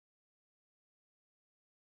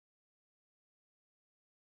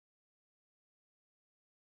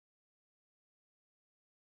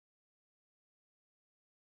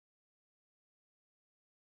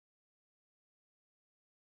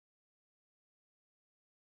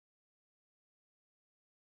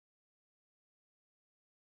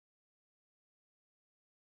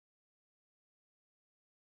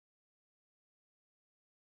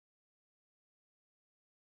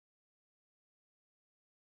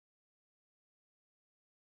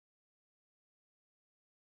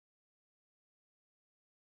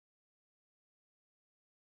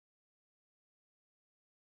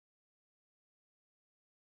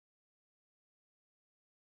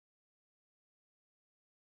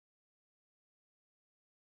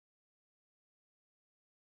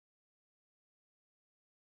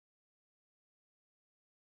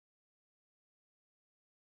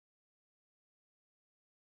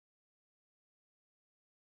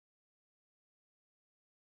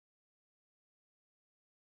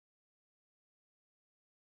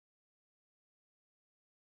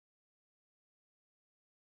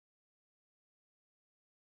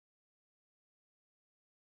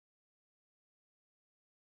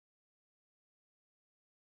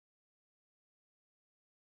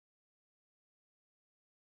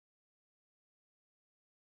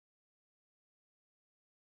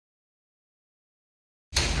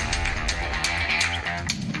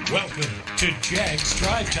Welcome to Jags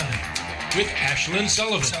Drive Time with Ashlyn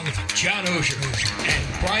Sullivan, John Oehser,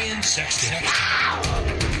 and Brian Sexton.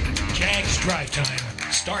 Jags Drive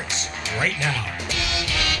Time starts right now.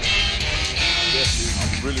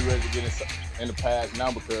 Yes, I'm really ready to get in the pass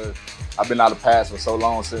now because I've been out of pass for so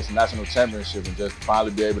long since the national championship, and just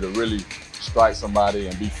finally be able to really strike somebody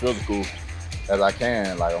and be physical as I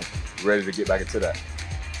can. Like, I'm ready to get back into that.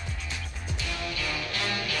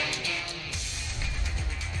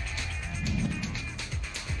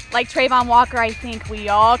 Like Trayvon Walker, I think we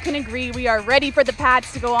all can agree we are ready for the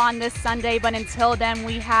Pats to go on this Sunday, but until then,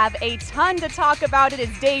 we have a ton to talk about. It is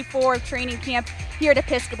day 4 of training camp here at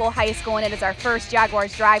Episcopal High School, and it is our first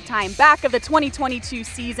Jaguars Drive Time back of the 2022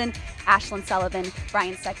 season. Ashlyn Sullivan,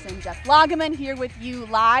 Brian Sexton, and Jeff Lageman here with you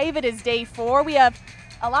live. It is day 4. We have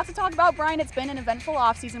a lot to talk about, Brian. It's been an eventful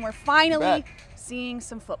offseason. We're finally seeing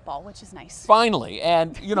some football, which is nice. Finally.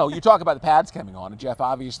 And, you know, you talk about the pads coming on. And, Jeff,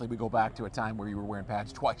 obviously we go back to a time where you were wearing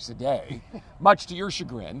pads twice a day, much to your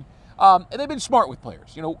chagrin. And they've been smart with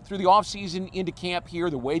players. You know, through the offseason into camp here,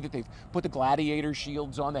 the way that they've put the gladiator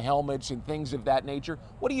shields on the helmets and things of that nature.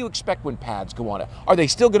 What do you expect when pads go on? Are they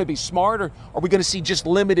still going to be smart, or are we going to see just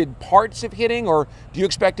limited parts of hitting, or do you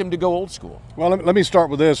expect them to go old school? Well, let me start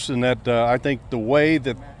with this, in that I think the way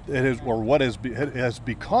that it is, or what it has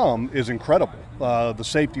become, is incredible. The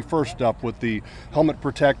safety first stuff with the helmet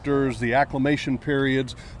protectors, the acclimation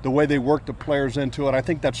periods, the way they work the players into it, I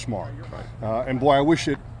think that's smart. Right. And boy, I wish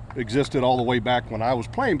it existed all the way back when I was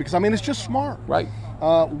playing, because I mean, it's just smart. Right.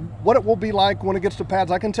 What it will be like when it gets to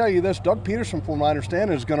pads, I can tell you this: Doug Peterson, from my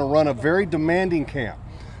understanding, is going to run a very demanding camp.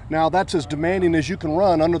 Now, that's as demanding as you can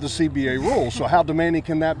run under the CBA rules. So how demanding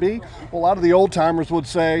can that be? Well, a lot of the old timers would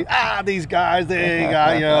say, these guys, they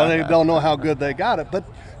don't know how good they got it. But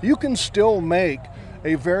you can still make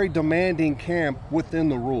a very demanding camp within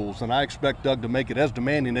the rules, and I expect Doug to make it as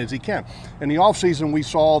demanding as he can. In the offseason, we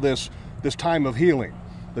saw this time of healing.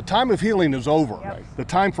 The time of healing is over. Yep. The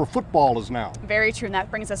time for football is now. Very true, and that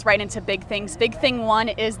brings us right into big things. Big thing 1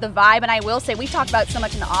 is the vibe, and I will say, we talked about it so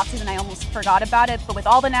much in the offseason, I almost forgot about it, but with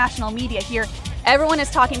all the national media here, everyone is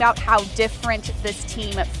talking about how different this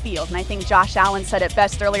team feels, and I think Josh Allen said it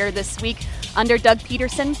best earlier this week. Under Doug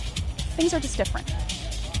Peterson, things are just different.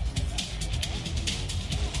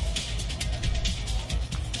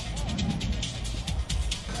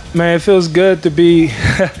 Man, it feels good to be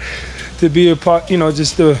to be a part,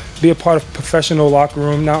 just to be a part of a professional locker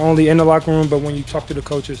room, not only in the locker room, but when you talk to the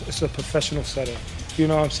coaches, it's a professional setting. You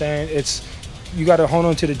know what I'm saying? You got to hold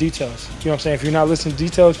on to the details. You know what I'm saying? If you're not listening to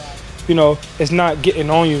details, it's not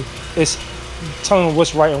getting on you. It's telling them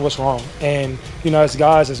what's right and what's wrong. And, as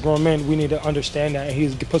guys, as grown men, we need to understand that. And he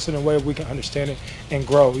puts it in a way where we can understand it and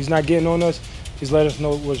grow. He's not getting on us. He's letting us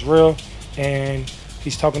know what's real. And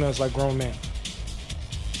he's talking to us like grown men.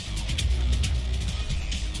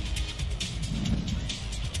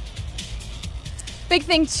 Big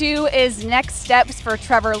thing 2 is next steps for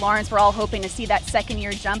Trevor Lawrence. We're all hoping to see that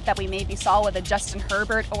second-year jump that we maybe saw with a Justin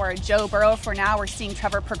Herbert or a Joe Burrow. For now, we're seeing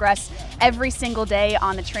Trevor progress every single day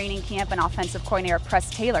on the training camp, and offensive coordinator Press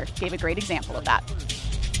Taylor gave a great example of that.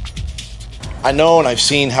 I know, and I've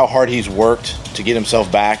seen how hard he's worked to get himself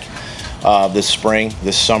back this spring,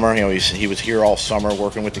 this summer. He was here all summer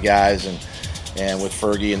working with the guys and with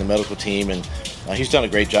Fergie and the medical team, and he's done a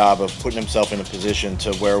great job of putting himself in a position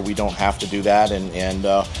to where we don't have to do that,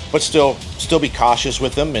 but still be cautious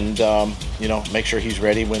with him, and make sure he's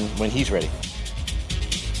ready when he's ready.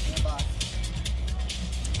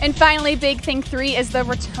 And finally, big thing 3 is the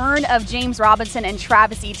return of James Robinson and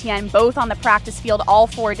Travis Etienne, both on the practice field all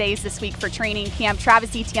 4 days this week for training camp.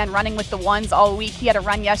 Travis Etienne running with the ones all week. He had a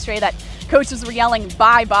run yesterday that coaches were yelling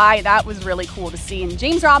bye-bye. That was really cool to see. And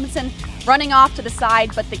James Robinson running off to the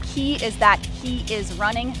side, but the key is that he is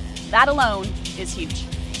running. That alone is huge.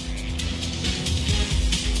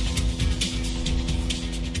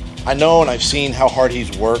 I know, and I've seen how hard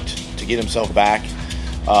he's worked to get himself back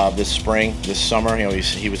this spring, this summer.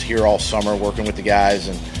 He was here all summer working with the guys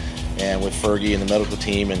and with Fergie and the medical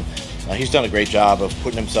team, and he's done a great job of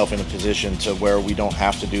putting himself in a position to where we don't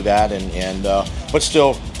have to do that, but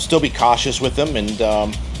still be cautious with him,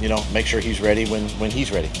 and make sure he's ready when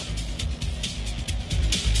he's ready.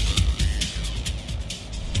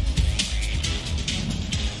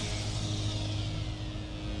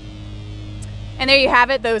 And there you have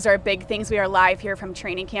it. Those are big things. We are live here from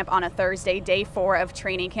training camp on a Thursday, day 4 of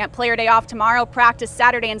training camp. Player day off tomorrow, practice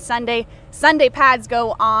Saturday and Sunday. Sunday pads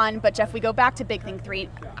go on. But Jeff, we go back to big thing 3.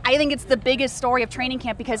 I think it's the biggest story of training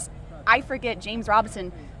camp, because I forget James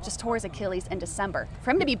Robinson just tore his Achilles in December. For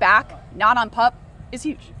him to be back, not on PUP, is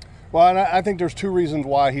huge. Well, and I think there's two reasons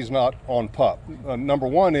why he's not on PUP. Number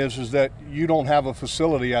one is that you don't have a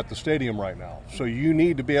facility at the stadium right now. So you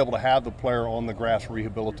need to be able to have the player on the grass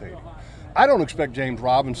rehabilitating. I don't expect James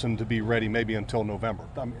Robinson to be ready maybe until November.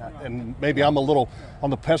 And maybe I'm a little on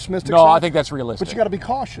the pessimistic side. No, I think that's realistic. But you got to be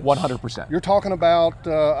cautious. 100%. You're talking about,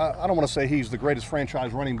 I don't want to say he's the greatest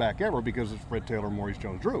franchise running back ever because it's Fred Taylor, Maurice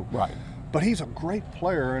Jones-Drew. Right. But he's a great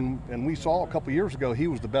player, and we saw a couple years ago he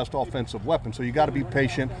was the best offensive weapon. So you got to be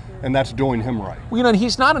patient, and that's doing him right. Well, and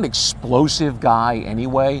he's not an explosive guy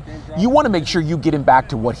anyway. You want to make sure you get him back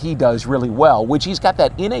to what he does really well, which he's got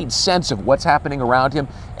that innate sense of what's happening around him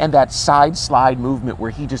and that side slide movement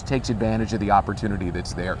where he just takes advantage of the opportunity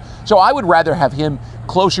that's there. So I would rather have him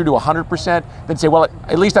closer to 100% than say, well,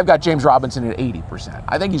 at least I've got James Robinson at 80%.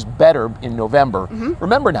 I think he's better in November.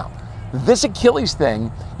 Remember now, this Achilles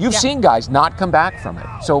thing, you've seen guys not come back from it.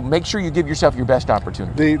 So make sure you give yourself your best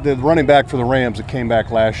opportunity. The running back for the Rams that came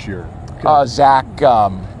back last year. Zach.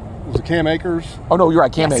 Was it Cam Akers? Oh, no, you're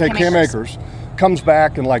right, Cam Akers. Cam Akers comes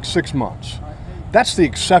back in like 6 months. That's the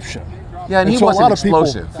exception. Yeah, and he wasn't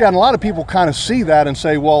explosive. And a lot of people kind of see that and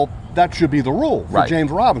say, well, that should be the rule for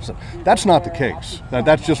James Robinson. That's not the case.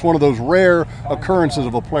 That's just one of those rare occurrences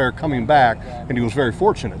of a player coming back, and he was very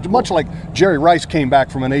fortunate. Much like Jerry Rice came back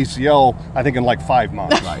from an ACL, I think, in like 5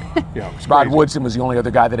 months. Right. Rod Woodson was the only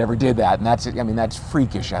other guy that ever did that, and that's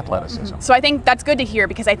freakish athleticism. So I think that's good to hear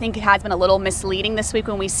because I think it has been a little misleading this week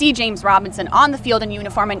when we see James Robinson on the field in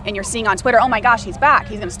uniform and you're seeing on Twitter, oh my gosh, he's back.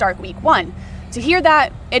 He's going to start week 1. To hear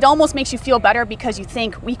that, it almost makes you feel better because you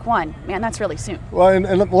think week 1, man, that's really soon. Well, and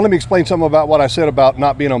let me explain something about what I said about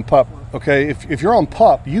not being on PUP. Okay, if you're on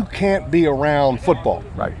PUP, you can't be around football.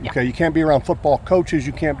 Right. Okay, you can't be around football coaches.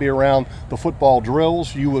 You can't be around the football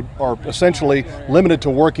drills. You are essentially limited to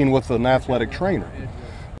working with an athletic trainer.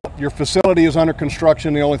 Your facility is under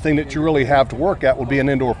construction. The only thing that you really have to work at will be an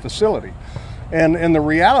indoor facility. And the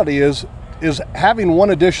reality is having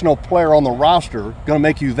one additional player on the roster going to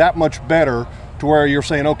make you that much better to where you're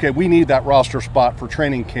saying, okay, we need that roster spot for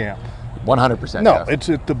training camp. 100%. No, it's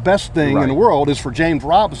the best thing in the world is for James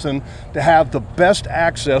Robinson to have the best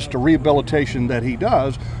access to rehabilitation that he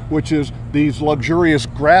does, which is these luxurious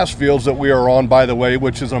grass fields that we are on, by the way,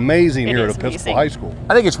 which is amazing here at Episcopal High School.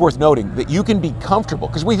 I think it's worth noting that you can be comfortable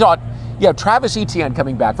because we thought, Travis Etienne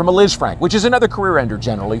coming back from a Liz Frank, which is another career ender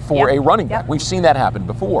generally for a running back. We've seen that happen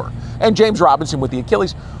before. And James Robinson with the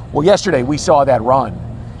Achilles. Well, yesterday we saw that run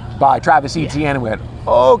by Travis Etienne and went,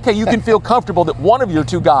 okay, you can feel comfortable that one of your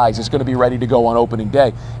two guys is going to be ready to go on opening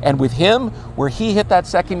day. And with him, where he hit that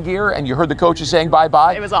second gear and you heard the coaches saying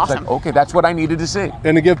bye-bye. It was awesome. It's like, okay, that's what I needed to see.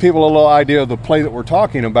 And to give people a little idea of the play that we're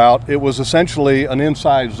talking about, it was essentially an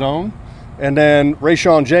inside zone. And then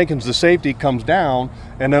Rayshawn Jenkins, the safety, comes down,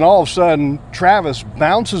 and then all of a sudden Travis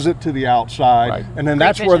bounces it to the outside, and then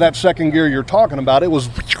that's where that second gear you're talking about, it was.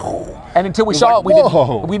 And until we saw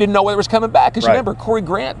it, we didn't know whether it was coming back. Because remember, Corey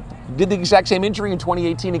Grant did the exact same injury in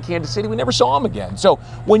 2018 in Kansas City. We never saw him again. So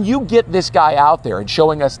when you get this guy out there and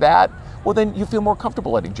showing us that, well, then you feel more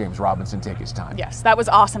comfortable letting James Robinson take his time. Yes, that was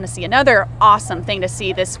awesome to see. Another awesome thing to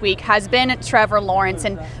see this week has been Trevor Lawrence.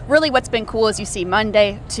 And really what's been cool is you see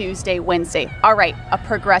Monday, Tuesday, Wednesday. All right, a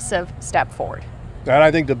progressive step forward. And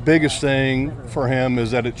I think the biggest thing for him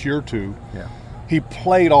is that it's year 2. Yeah. He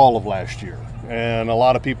played all of last year. And a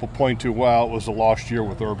lot of people point to, well, it was a lost year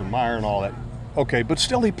with Urban Meyer and all that. Okay, but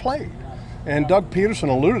still he played. And Doug Peterson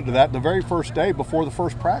alluded to that the very first day before the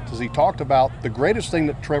first practice. He talked about the greatest thing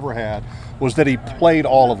that Trevor had was that he played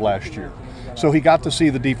all of last year. So he got to see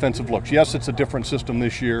the defensive looks. Yes, it's a different system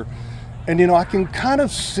this year. And, I can kind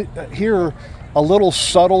of hear a little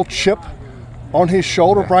subtle chip on his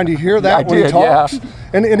shoulder. Brian, do you hear that when he talks? Yeah.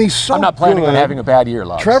 And he's so good. I'm not planning on having a bad year,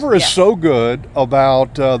 Love. Trevor is so good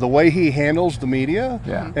about the way he handles the media.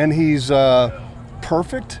 Yeah. And he's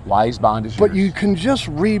perfect. Wise bond is yours. But you can just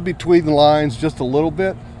read between the lines just a little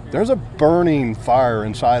bit. There's a burning fire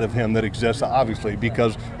inside of him that exists, obviously,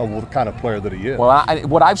 because of the kind of player that he is. Well,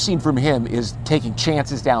 what I've seen from him is taking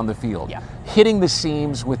chances down the field, hitting the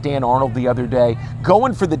seams with Dan Arnold the other day,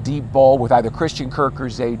 going for the deep ball with either Christian Kirk or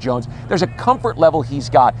Zay Jones. There's a comfort level he's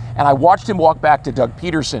got, and I watched him walk back to Doug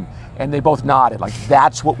Peterson, and they both nodded, like,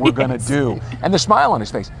 that's what we're going to do. And the smile on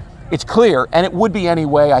his face. It's clear, and it would be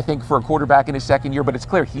anyway, I think, for a quarterback in his second year, but it's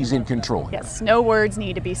clear he's in control. Yes, no words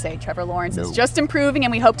need to be said. Trevor Lawrence is just improving,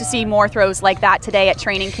 and we hope to see more throws like that today at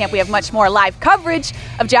training camp. We have much more live coverage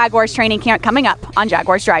of Jaguars training camp coming up on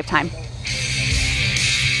Jaguars Drive Time.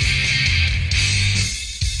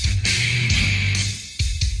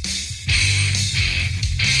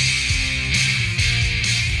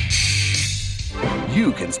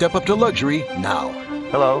 You can step up to luxury now.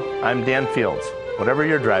 Hello, I'm Dan Fields. Whatever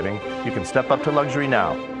you're driving, you can step up to luxury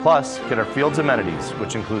now. Plus, get our Fields amenities,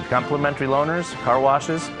 which include complimentary loaners, car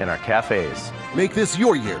washes, and our cafes. Make this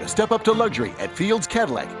your year to step up to luxury at Fields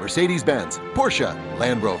Cadillac, Mercedes-Benz, Porsche,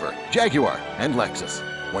 Land Rover, Jaguar, and Lexus.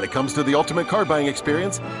 When it comes to the ultimate car buying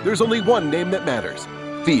experience, there's only one name that matters: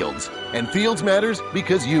 Fields. And Fields matters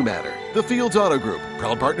because you matter. The Fields Auto Group,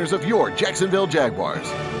 proud partners of your Jacksonville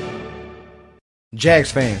Jaguars.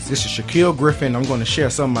 Jags fans, this is Shaquille Griffin. I'm going to share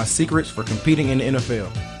some of my secrets for competing in the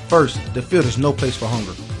NFL. First, the field is no place for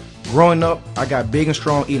hunger. Growing up, I got big and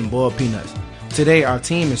strong eating boiled peanuts. Today, our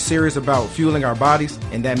team is serious about fueling our bodies,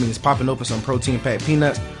 and that means popping open some protein-packed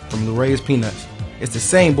peanuts from Luray's Peanuts. It's the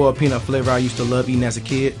same boiled peanut flavor I used to love eating as a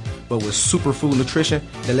kid, but with superfood nutrition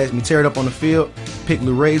that lets me tear it up on the field. Pick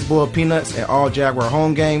Luray's boiled peanuts at all Jaguar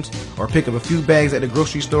home games, or pick up a few bags at the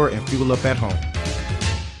grocery store and fuel up at home.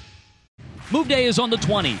 Move day is on the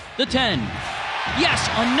 20, the 10. Yes,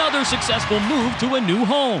 another successful move to a new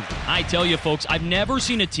home. I tell you folks, I've never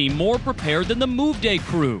seen a team more prepared than the Move Day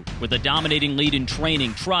crew. With a dominating lead in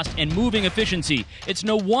training, trust, and moving efficiency, it's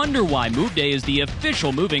no wonder why Move Day is the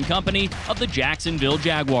official moving company of the Jacksonville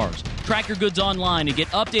Jaguars. Track your goods online and get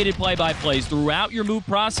updated play-by-plays throughout your move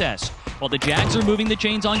process. While the Jags are moving the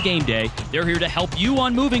chains on game day, they're here to help you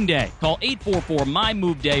on moving day. Call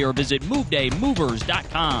 844-MY-MOVE-DAY or visit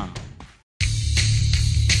MoveDayMovers.com.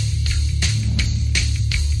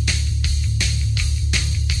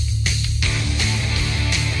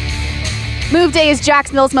 Move Day is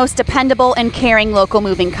Jacksonville's most dependable and caring local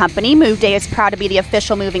moving company. Move Day is proud to be the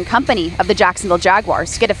official moving company of the Jacksonville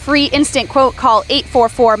Jaguars. To get a free instant quote, call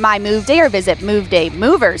 844-MY-MOVE-DAY or visit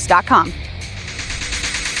MoveDayMovers.com.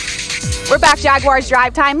 We're back, Jaguars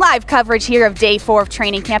Drive Time. Live coverage here of Day 4 of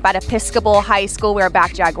training camp at Episcopal High School. We're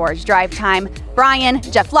back, Jaguars Drive Time. Brian,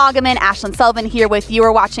 Jeff Lageman, Ashlyn Sullivan here with you.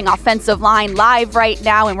 We're watching Offensive Line live right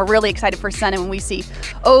now, and we're really excited for Sunday when we see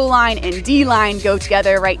O-line and D-line go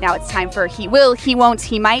together. Right now it's time for He Will, He Won't,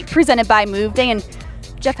 He Might, presented by Move Day, and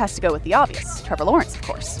Jeff has to go with the obvious. Trevor Lawrence, of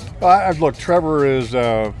course. Look, Trevor is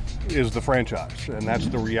the franchise, and that's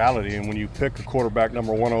the reality. And when you pick a quarterback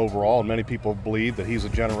number 1 overall, and many people believe that he's a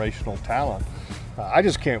generational talent, I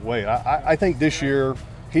just can't wait. I think this year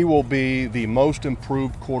he will be the most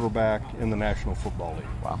improved quarterback in the National Football League.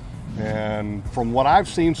 Wow. And from what I've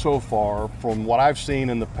seen so far, from what I've seen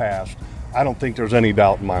in the past, I don't think there's any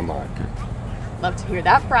doubt in my mind. Love to hear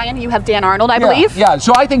that. Brian, you have Dan Arnold, I believe. Yeah,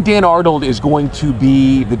 so I think Dan Arnold is going to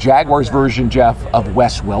be the Jaguars version, Jeff, of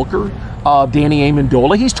Wes Welker, of Danny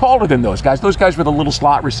Amendola. He's taller than those guys. Those guys were the little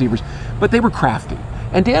slot receivers, but they were crafty.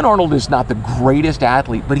 And Dan Arnold is not the greatest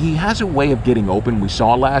athlete, but he has a way of getting open. We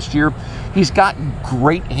saw last year. He's got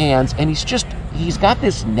great hands, and he's got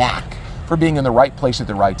this knack for being in the right place at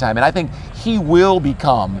the right time. And I think he will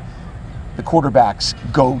become the quarterback's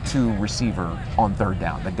go-to receiver on third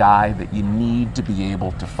down, the guy that you need to be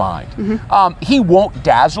able to find. Mm-hmm. He won't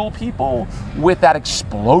dazzle people with that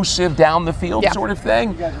explosive down the field sort of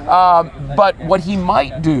thing, but what he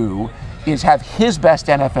might do is have his best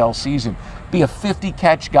NFL season, be a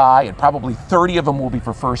 50-catch guy, and probably 30 of them will be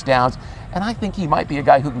for first downs. And I think he might be a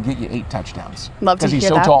guy who can get you 8 touchdowns. Love to hear that. Because he's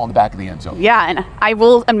so tall in the back of the end zone. Yeah, and I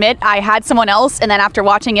will admit I had someone else, and then after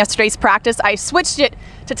watching yesterday's practice, I switched it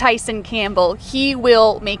to Tyson Campbell. He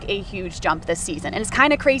will make a huge jump this season. And it's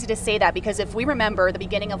kind of crazy to say that because if we remember the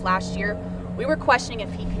beginning of last year, we were questioning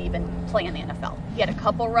if he could even play in the NFL. He had a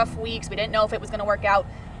couple rough weeks. We didn't know if it was going to work out.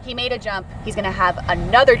 He made a jump. He's going to have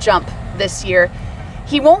another jump this year.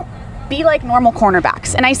 He won't be like normal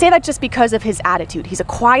cornerbacks. And I say that just because of his attitude. He's a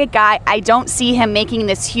quiet guy. I don't see him making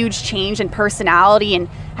this huge change in personality and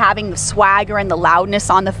having the swagger and the loudness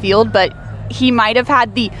on the field, but he might have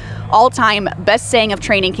had the all-time best saying of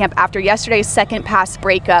training camp after yesterday's second pass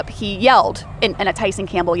breakup. He yelled in a Tyson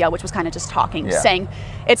Campbell yell, which was kind of just talking, saying,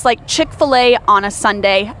 it's like Chick-fil-A on a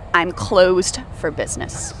Sunday, I'm closed for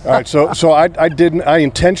business. All right, so I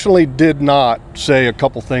intentionally did not say a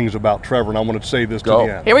couple things about Trevor, and I want to say this to the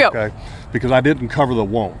end. Here we go. Okay? Because I didn't cover the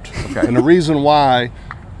won't. Okay. And the reason why,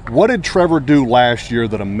 what did Trevor do last year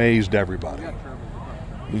that amazed everybody?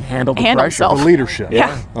 He handled the pressure. Himself. The leadership.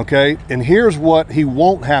 Yeah. Okay? And here's what he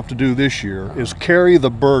won't have to do this year is carry the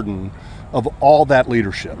burden of all that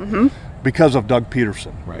leadership. Mm-hmm. Because of Doug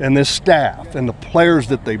Peterson and this staff and the players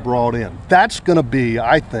that they brought in. That's going to be,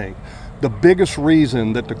 I think, the biggest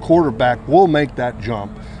reason that the quarterback will make that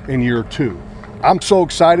jump in year 2. I'm so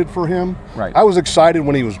excited for him. Right. I was excited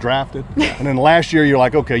when he was drafted. And then last year, you're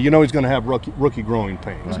like, okay, you know he's going to have rookie growing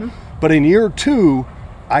pains. Mm-hmm. But in year 2,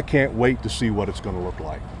 I can't wait to see what it's going to look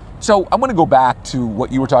like. So I'm going to go back to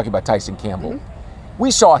what you were talking about, Tyson Campbell. Mm-hmm.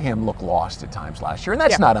 We saw him look lost at times last year, and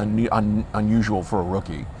that's not unusual for a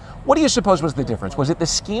rookie. What do you suppose was the difference? Was it the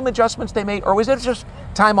scheme adjustments they made, or was it just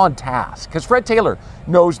time on task? Because Fred Taylor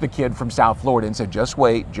knows the kid from South Florida and said, just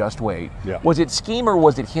wait, just wait. Yeah. Was it scheme, or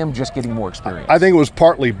was it him just getting more experience? I think it was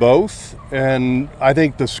partly both, and I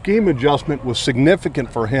think the scheme adjustment was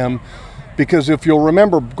significant for him because if you'll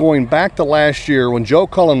remember going back to last year when Joe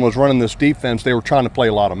Cullen was running this defense, they were trying to play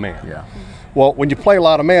a lot of man. Yeah. Well, when you play a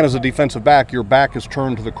lot of man as a defensive back, your back is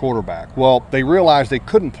turned to the quarterback. Well, they realized they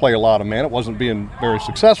couldn't play a lot of man. It wasn't being very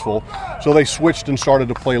successful, so they switched and started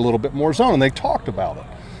to play a little bit more zone, and they talked about it.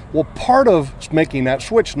 Well, part of making that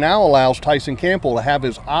switch now allows Tyson Campbell to have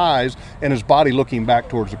his eyes and his body looking back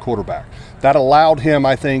towards the quarterback. That allowed him,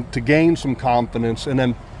 I think, to gain some confidence, and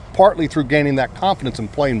then partly through gaining that confidence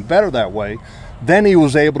and playing better that way, then he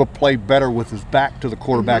was able to play better with his back to the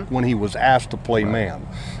quarterback when he was asked to play man.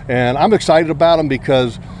 And I'm excited about him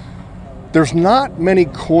because there's not many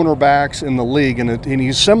cornerbacks in the league, and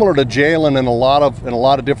he's similar to Jalen in a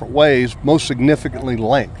lot of different ways, most significantly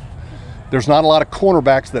length. There's not a lot of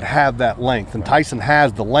cornerbacks that have that length, and Tyson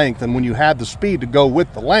has the length, and when you have the speed to go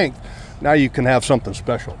with the length, now you can have something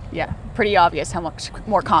special. Yeah, pretty obvious how much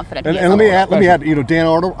more confident And, he is. and let me add, Dan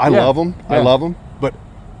Arnold, I love him. Yeah. I love him. But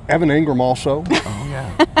Evan Ingram also. Oh,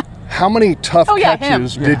 yeah. How many tough him.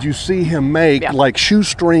 catches did you see him make, like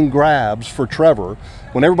shoestring grabs for Trevor,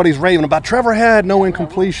 when everybody's raving about Trevor had no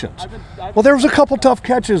incompletions? Well, there was a couple tough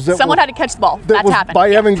catches that someone had to catch the ball. That's happened.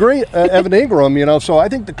 By Evan Ingram, So I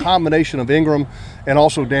think the combination of Ingram and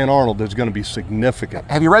also Dan Arnold is going to be significant.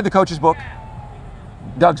 Have you read the coach's book?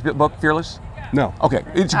 Doug's book, Fearless? No. Okay,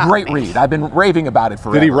 it's a great read. I've been raving about it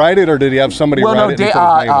forever. Did he write it, or did he have somebody write it?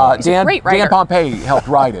 Dan Pompei helped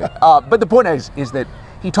write it. But the point is that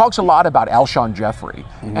he talks a lot about Alshon Jeffrey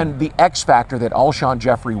and the X factor that Alshon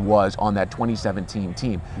Jeffrey was on that 2017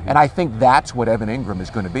 team. And I think that's what Evan Ingram is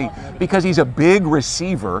going to be, because he's a big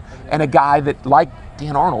receiver and a guy that, like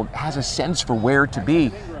Dan Arnold, has a sense for where to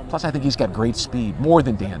be. Plus, I think he's got great speed, more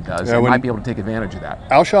than Dan does, and might be able to take advantage of that.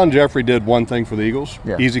 Alshon Jeffrey did one thing for the Eagles,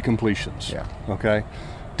 easy completions. Yeah. Okay.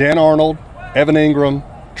 Dan Arnold, Evan Ingram,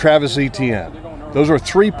 Travis Etienne. Those are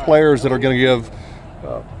three players that are going to give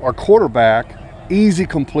our quarterback easy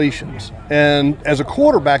completions. And as a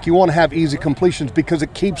quarterback, you want to have easy completions because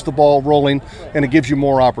it keeps the ball rolling and it gives you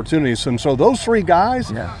more opportunities. And so those three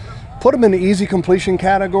guys, put them in the easy completion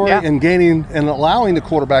category and gaining and allowing the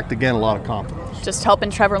quarterback to gain a lot of confidence. Just helping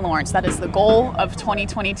Trevor Lawrence. That is the goal of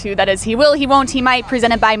 2022. That is, he will, he won't, he might.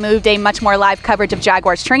 Presented by Move Day. Much more live coverage of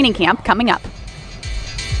Jaguars training camp coming up.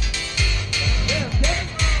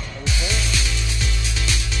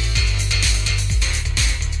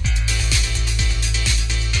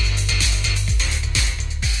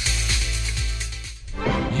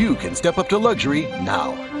 You can step up to luxury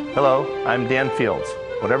now. Hello, I'm Dan Fields.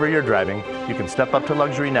 Whatever you're driving, you can step up to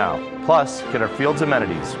luxury now. Plus, get our Fields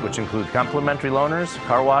amenities, which include complimentary loaners,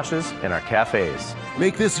 car washes, and our cafes.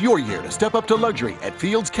 Make this your year to step up to luxury at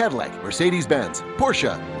Fields Cadillac, Mercedes-Benz,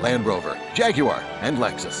 Porsche, Land Rover, Jaguar, and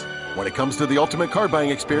Lexus. When it comes to the ultimate car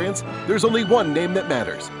buying experience, there's only one name that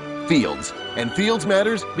matters: Fields. And Fields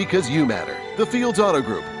matters because you matter. The Fields Auto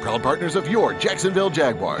Group, proud partners of your Jacksonville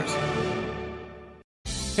Jaguars.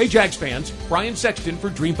 Hey Jags fans, Brian Sexton for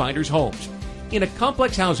Dreamfinders Homes. In a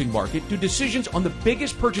complex housing market, do decisions on the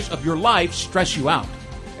biggest purchase of your life stress you out?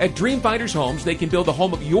 At Dreamfinders Homes, they can build the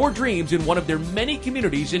home of your dreams in one of their many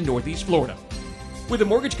communities in Northeast Florida. With a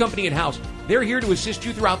mortgage company in-house, they're here to assist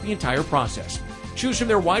you throughout the entire process. Choose from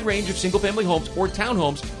their wide range of single-family homes or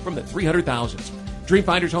townhomes from the 300,000s.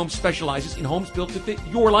 Dreamfinders Homes specializes in homes built to fit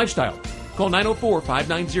your lifestyle. Call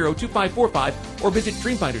 904-590-2545 or visit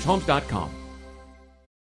dreamfindershomes.com.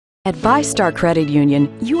 At VyStar Credit Union,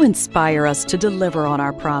 you inspire us to deliver on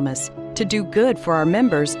our promise, to do good for our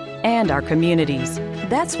members and our communities.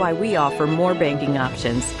 That's why we offer more banking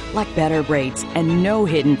options, like better rates and no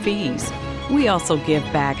hidden fees. We also give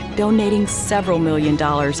back, donating several $1 million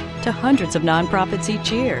to hundreds of nonprofits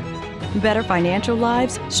each year. Better financial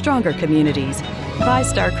lives, stronger communities.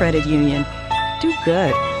 VyStar Credit Union. Do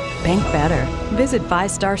good. Bank better. Visit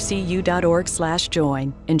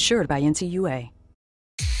vystarcu.org/join. Insured by NCUA.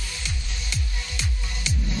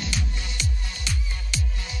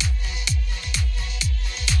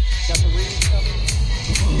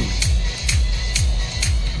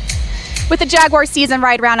 With the Jaguar season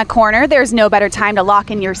right around the corner, there's no better time to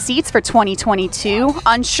lock in your seats for 2022.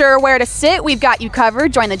 Unsure where to sit? We've got you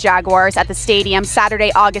covered. Join the Jaguars at the stadium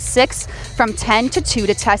Saturday, August 6th from 10 to 2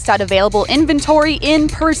 to test out available inventory in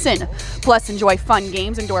person. Plus, enjoy fun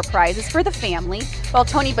games and door prizes for the family, while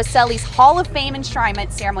Tony Baselli's Hall of Fame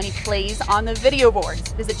enshrinement ceremony plays on the video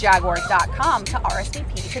boards. Visit Jaguars.com to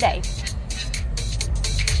RSVP today.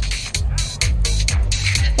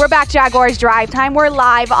 We're back, Jaguars Drive Time. We're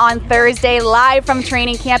live on Thursday, live from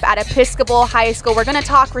training camp at Episcopal High School. We're going to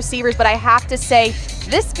talk receivers, but I have to say,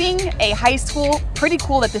 this being a high school, pretty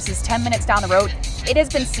cool that this is 10 minutes down the road. It has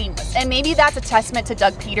been seamless, and maybe that's a testament to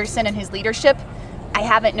Doug Peterson and his leadership. I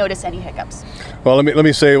haven't noticed any hiccups. Well, let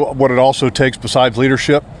me say what it also takes besides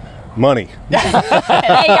leadership. Money. They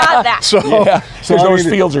got that. So those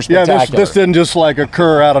fields are spectacular. Yeah, this didn't just like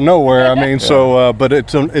occur out of nowhere. I mean, but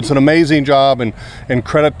it's an amazing job, and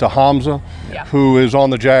credit to Hamza, who is on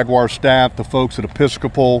the Jaguars staff, the folks at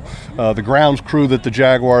Episcopal, the grounds crew that the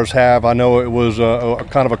Jaguars have. I know it was a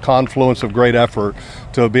kind of a confluence of great effort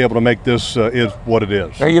to be able to make this is what it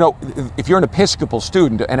is. You know, if you're an Episcopal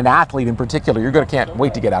student and an athlete in particular, can't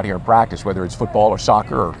wait to get out here and practice, whether it's football or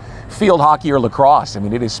soccer or field hockey or lacrosse. I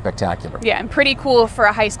mean, it is spectacular. Yeah, and pretty cool for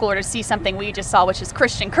a high schooler to see something we just saw, which is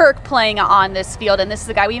Christian Kirk playing on this field. And this is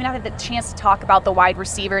a guy we even had the chance to talk about the wide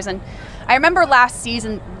receivers. And I remember last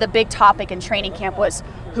season, the big topic in training camp was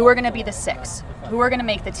who are going to be the six, who are going to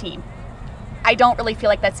make the team. I don't really feel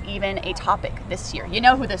like that's even a topic this year. You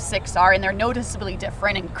know who the six are, and they're noticeably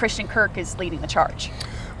different, and Christian Kirk is leading the charge.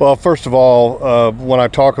 Well, first of all, when I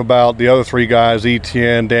talk about the other three guys,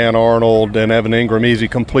 Etienne, Dan Arnold, and Evan Ingram, easy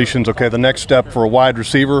completions, okay, the next step for a wide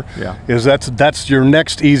receiver is that's your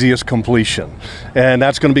next easiest completion. And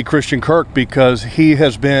that's going to be Christian Kirk, because he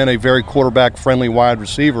has been a very quarterback-friendly wide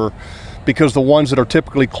receiver, because the ones that are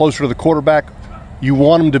typically closer to the quarterback, you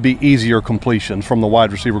want them to be easier completions from the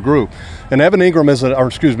wide receiver group. And Evan Ingram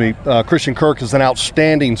Christian Kirk is an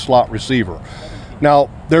outstanding slot receiver.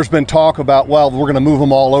 Now, there's been talk about, well, we're going to move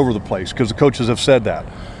them all over the place because the coaches have said that.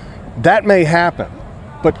 That may happen,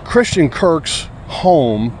 but Christian Kirk's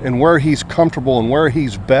home and where he's comfortable and where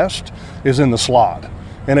he's best is in the slot.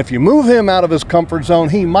 And if you move him out of his comfort zone,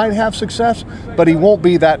 he might have success, but he won't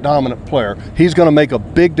be that dominant player. He's going to make a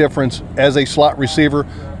big difference as a slot receiver,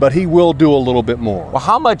 but he will do a little bit more. Well,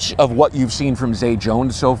 how much of what you've seen from Zay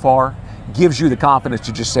Jones so far gives you the confidence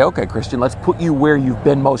to just say, okay, Christian, let's put you where you've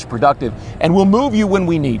been most productive, and we'll move you when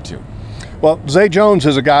we need to? Well, Zay Jones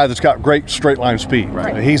is a guy that's got great straight line speed.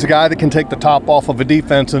 Right. He's a guy that can take the top off of a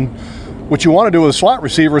defense, and what you want to do with a slot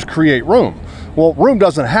receiver is create room. Well, room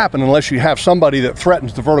doesn't happen unless you have somebody that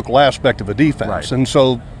threatens the vertical aspect of a defense. Right. And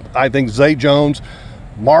so I think Zay Jones,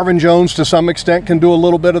 Marvin Jones to some extent can do a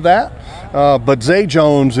little bit of that, but Zay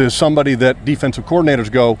Jones is somebody that defensive coordinators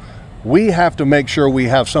go, we have to make sure we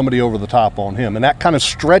have somebody over the top on him. And that kind of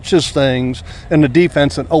stretches things in the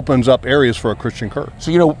defense and opens up areas for a Christian Kirk. So,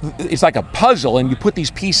 you know, it's like a puzzle, and you put these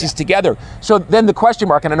pieces together. So then the question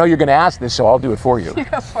mark, and I know you're going to ask this, so I'll do it for you.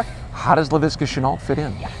 How does Laviska Shenault fit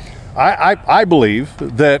in? I believe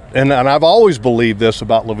that, and I've always believed this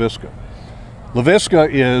about Laviska. Laviska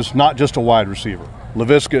is not just a wide receiver.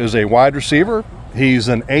 Laviska is a wide receiver. He's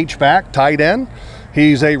an H-back, tight end.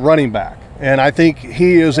 He's a running back. And I think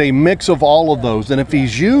he is a mix of all of those. And if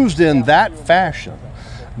he's used in that fashion,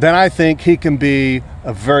 then I think he can be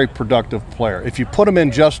a very productive player. If you put him in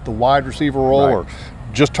just the wide receiver role or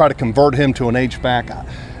just try to convert him to an H-back,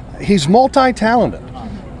 he's multi-talented.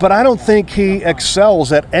 But I don't think he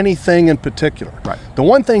excels at anything in particular. Right. The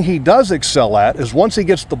one thing he does excel at is once he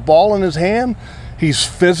gets the ball in his hand, he's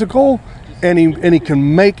physical, and he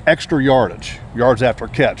can make extra yardage, yards after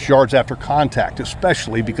catch, yards after contact,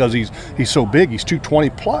 especially because he's so big. He's 220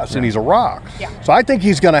 plus, and he's a rock. Yeah. So I think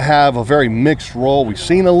he's going to have a very mixed role. We've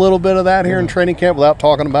seen a little bit of that here in training camp without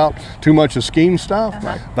talking about too much of scheme stuff.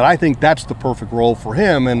 But I think that's the perfect role for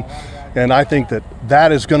him, and I think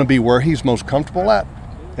that is going to be where he's most comfortable at,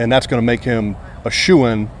 and that's going to make him a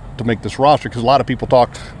shoo-in to make this roster, because a lot of people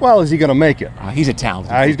talk, well, is he going to make it? He's a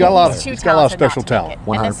talent. He's got a lot of special talent.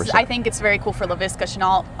 100%. I think it's very cool for Laviska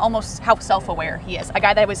Shenault, almost how self-aware he is. A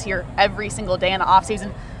guy that was here every single day in the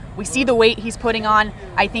offseason. We see the weight he's putting on.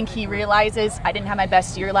 I think he realizes, I didn't have my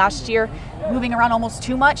best year last year. Moving around almost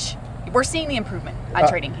too much. We're seeing the improvement on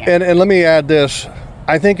training camp. And let me add this.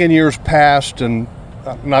 I think in years past, and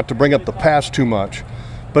not to bring up the past too much,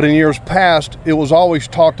 but in years past, it was always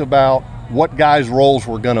talked about what guys' roles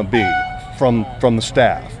were going to be from the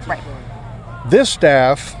staff. Right. This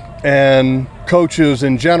staff and coaches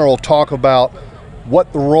in general talk about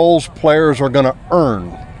what the roles players are going to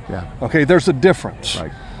earn. Yeah. Okay, there's a difference.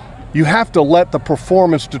 Right. You have to let the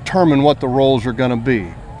performance determine what the roles are going to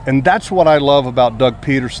be. And that's what I love about Doug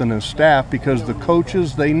Peterson and his staff, because the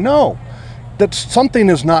coaches, they know that something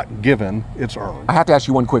is not given, it's earned. I have to ask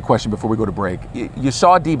you one quick question before we go to break. You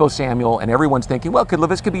saw Deebo Samuel, and everyone's thinking, well, could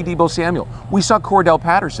Laviska be Deebo Samuel? We saw Cordell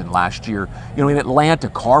Patterson last year, in Atlanta,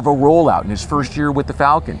 carve a rollout in his first year with the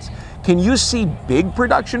Falcons. Can you see big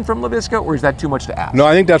production from Laviska, or is that too much to ask? No,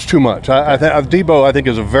 I think that's too much. Debo, I think,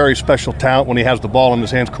 is a very special talent when he has the ball in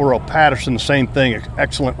his hands. Corell Patterson, the same thing,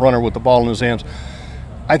 excellent runner with the ball in his hands.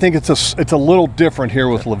 I think it's a little different here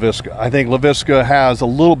with Laviska. I think Laviska has a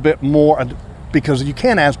little bit more, because you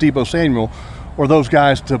can't ask Debo Samuel or those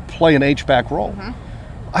guys to play an H-back role.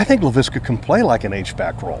 I think Laviska can play like an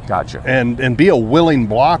H-back role. Gotcha. And be a willing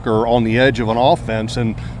blocker on the edge of an offense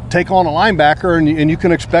and take on a linebacker, and you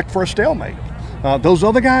can expect for a stalemate. Those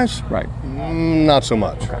other guys, right? Not so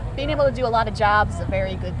much. Okay. Being able to do a lot of jobs is a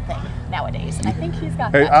very good thing nowadays, and I think he's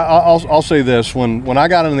got Hey, that. I'll say this. When I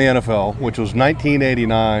got into the NFL, which was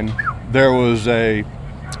 1989, there was a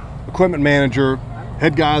equipment manager,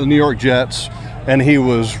 head guy of the New York Jets, and he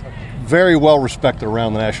was very well respected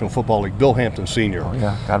around the National Football League, Bill Hampton Sr. Oh,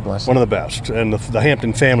 yeah, God bless One of the best. And the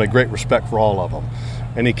Hampton family, great respect for all of them.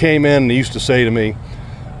 And he came in and he used to say to me,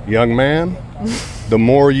 young man, the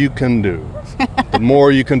more you can do. The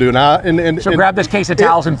more you can do. Now, so grab this case of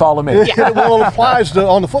towels and follow me. Well, it applies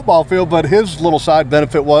on the football field, but his little side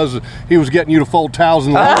benefit was he was getting you to fold towels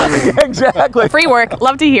in the laundry room. Exactly. Free work.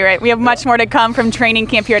 Love to hear it. We have much more to come from training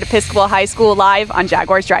camp here at Episcopal High School, live on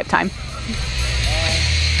Jaguars Drive Time.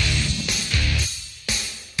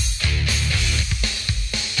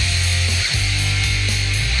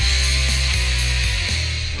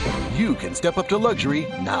 You can step up to luxury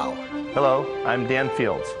now. Hello, I'm Dan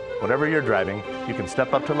Fields. Whatever you're driving, you can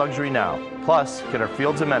step up to luxury now. Plus, get our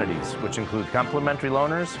Fields amenities, which include complimentary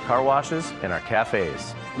loaners, car washes, and our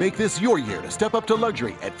cafes. Make this your year to step up to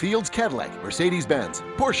luxury at Fields Cadillac, Mercedes-Benz,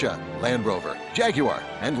 Porsche, Land Rover, Jaguar,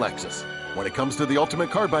 and Lexus. When it comes to the ultimate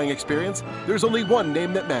car buying experience, there's only one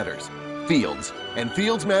name that matters: Fields. And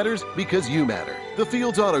Fields matters because you matter. The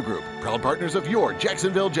Fields Auto Group, proud partners of your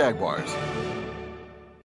Jacksonville Jaguars.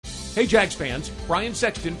 Hey Jags fans, Brian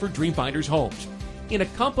Sexton for Dreamfinders Homes. In a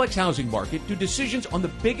complex housing market, do decisions on the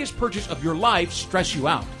biggest purchase of your life stress you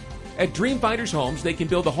out? At Dreamfinders Homes, they can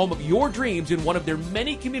build the home of your dreams in one of their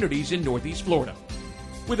many communities in Northeast Florida.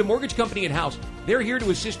 With a mortgage company in-house, they're here to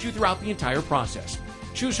assist you throughout the entire process.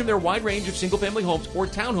 Choose from their wide range of single-family homes or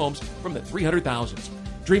townhomes from the 300,000s.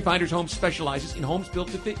 Dreamfinders Homes specializes in homes built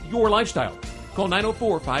to fit your lifestyle. Call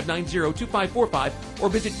 904-590-2545 or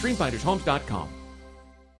visit dreamfindershomes.com.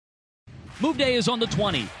 Move day is on the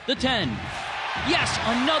 20, the 10. Yes,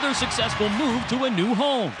 another successful move to a new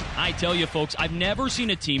home. I tell you folks, I've never seen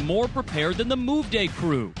a team more prepared than the Move Day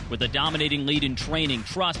crew. With a dominating lead in training,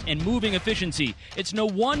 trust, and moving efficiency, it's no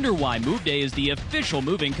wonder why Move Day is the official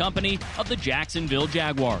moving company of the Jacksonville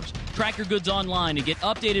Jaguars. Track your goods online and get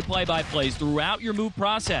updated play-by-plays throughout your move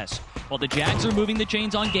process. While the Jags are moving the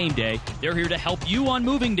chains on game day, they're here to help you on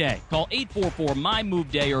moving day. Call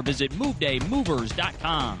 844-MY-MOVE-DAY or visit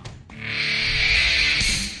movedaymovers.com.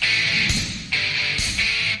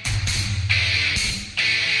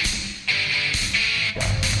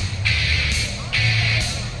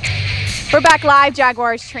 We're back live,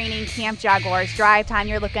 Jaguars training camp, Jaguars Drive Time.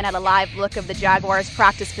 You're looking at a live look of the Jaguars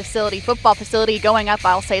practice facility, football facility going up.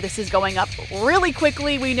 I'll say this is going up really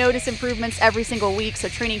quickly. We notice improvements every single week, so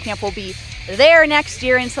training camp will be there next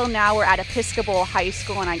year. Until now, we're at Episcopal High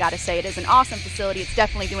School, and I got to say, it is an awesome facility. It's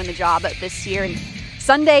definitely doing the job this year. And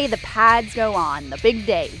Sunday, the pads go on, the big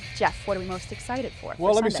day. Jeff, what are we most excited for?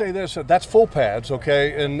 Well, let me Sunday? say this. That's full pads,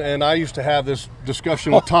 okay? And I used to have this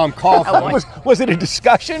discussion with Tom Coughlin. Was it a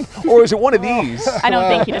discussion, or was it one of these? I don't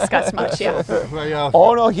think he discussed much, yeah.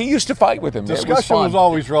 Oh, no, he used to fight with him. Discussion was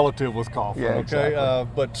always relative with Coughlin, Yeah, okay? exactly.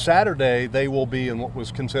 But Saturday, they will be in what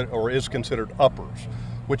was considered, or is considered, uppers,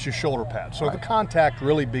 which is shoulder pads. So the contact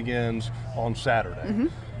really begins on Saturday.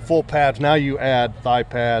 Full pads, now you add thigh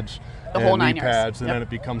pads, The and whole knee 9 yards. pads, and then it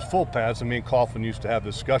becomes full pads. And me and Coughlin used to have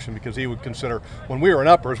this discussion because he would consider, when we were in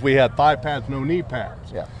uppers, we had thigh pads, no knee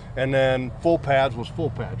pads. Yeah. And then full pads was full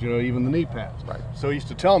pads, even the knee pads. Right. So he used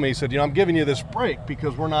to tell me, he said, I'm giving you this break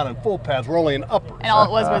because we're not in full pads, we're only in uppers. And all it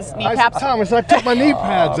was knee I caps? said, Thomas, I took my knee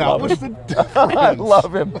pads out. What's the difference? I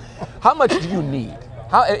love him. How much do you need?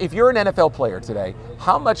 If you're an NFL player today,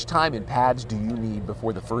 how much time in pads do you need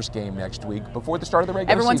before the first game next week, before the start of the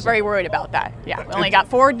regular Everyone's season? very worried about that. Yeah, we only got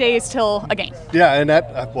 4 days till a game. Yeah, and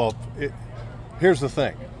here's the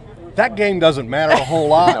thing. That game doesn't matter a whole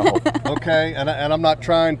lot, okay? And I'm not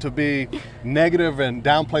trying to be negative and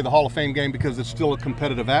downplay the Hall of Fame game because it's still a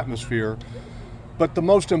competitive atmosphere. But the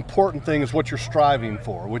most important thing is what you're striving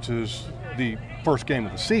for, which is the first game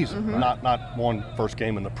of the season, not one first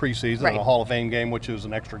game in the preseason, and a Hall of Fame game, which is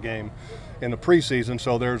an extra game in the preseason.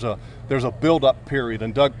 So there's a build-up period,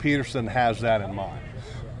 and Doug Peterson has that in mind.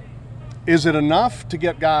 Is it enough to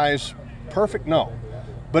get guys perfect? No,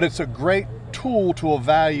 but it's a great tool to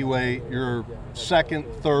evaluate your second,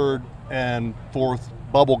 third, and fourth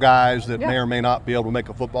bubble guys that may or may not be able to make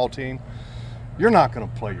a football team, you're not going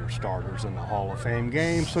to play your starters in the Hall of Fame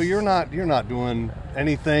game. So you're not doing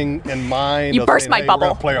anything in mind. You burst my bubble. We're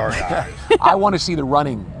gonna play our guys. I want to see the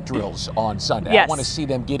running drills on Sunday. Yes. I want to see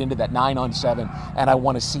them get into that 9-on-7, and I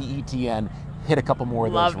want to see ETN hit a couple more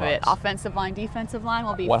of those runs. Love it. Offensive line, defensive line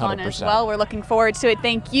will be 100%. fun as well. We're looking forward to it.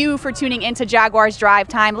 Thank you for tuning into Jaguars Drive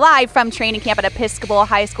Time live from training camp at Episcopal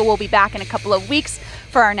High School. We'll be back in a couple of weeks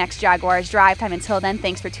for our next Jaguars Drive Time. Until then,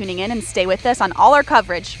 thanks for tuning in and stay with us on all our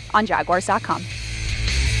coverage on Jaguars.com.